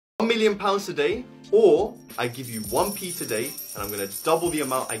million today, or I give you 1p today and I'm going to double the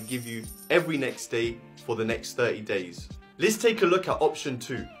amount I give you every next day for the next 30 days. Let's take a look at option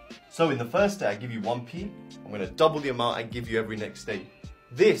 2. So in the first day I give you 1p, I'm going to double the amount I give you every next day.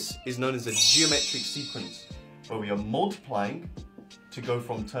 This is known as a geometric sequence, where we are multiplying to go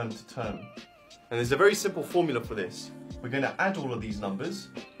from term to term. And there's a very simple formula for this. We're going to add all of these numbers,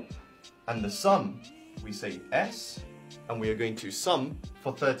 and the sum, we say S, and we are going to sum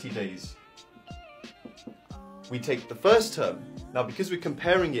for 30 days. We take the first term. Now because we're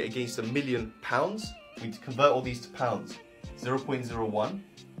comparing it against £1 million, we convert all these to pounds. 0.01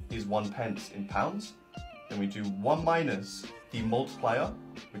 is 1 pence in pounds. Then we do 1 minus the multiplier,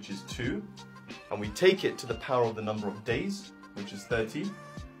 which is 2, and we take it to the power of the number of days, which is 30,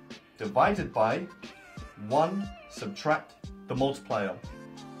 divided by 1 subtract the multiplier,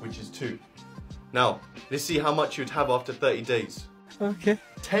 which is 2. Now, let's see how much you'd have after 30 days. Okay.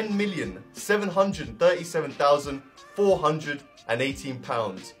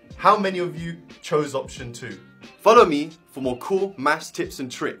 £10,737,418. How many of you chose option 2? Follow me for more cool maths tips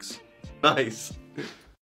and tricks. Nice.